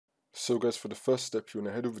So guys, for the first step, you want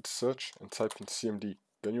to head over to search and type in CMD.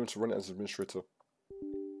 Then you want to run it as administrator.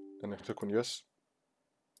 And then click on yes.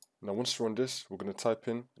 Now once you run this, we're going to type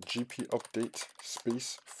in gp update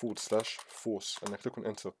space / force and then click on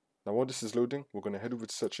enter. Now while this is loading, we're going to head over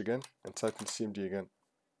to search again and type in CMD again.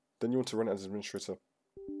 Then you want to run it as administrator.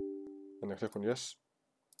 And then click on yes.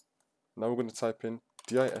 Now we're going to type in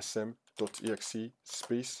DISM.exe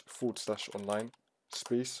space / online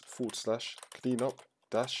space / cleanup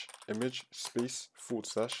 -image space /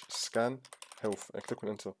 ScanHealth and click on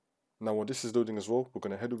enter. Now while this is loading as well, we're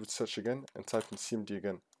going to head over to search again and type in CMD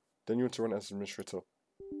again. Then you want to run it as administrator.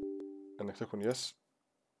 And then click on yes.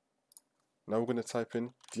 Now we're going to type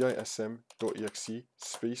in DISM.exe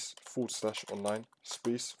space / online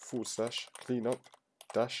space / cleanup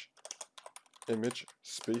 -image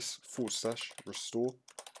space / RestoreHealth.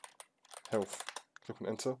 Click on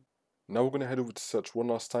enter. Now we're going to head over to search one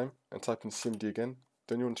last time and type in CMD again.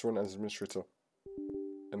 Then you want to run it as administrator.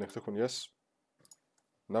 And then click on yes.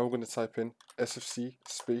 Now we're going to type in sfc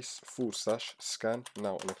space / scan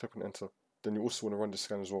now and then click on enter. Then you also want to run the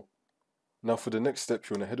scan as well. Now for the next step,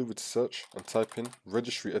 you want to head over to search and type in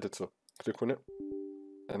registry editor. Click on it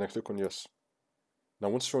and then click on yes. Now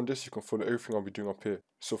once you're on this, you can follow everything I'll be doing up here.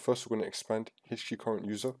 So first we're going to expand history current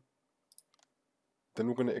user. Then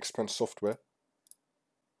we're going to expand software.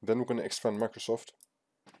 Then we're going to expand Microsoft.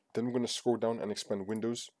 Then we're going to scroll down and expand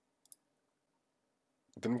Windows.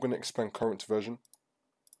 Then we're going to expand current version.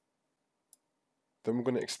 Then we're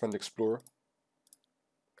going to expand Explorer.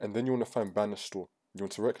 And then you want to find Banner Store. You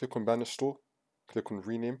want to right click on Banner Store, click on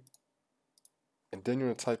rename, and then you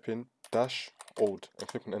want to type in -old and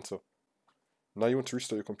click on enter. Now you want to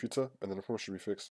restart your computer and then the problem should be fixed.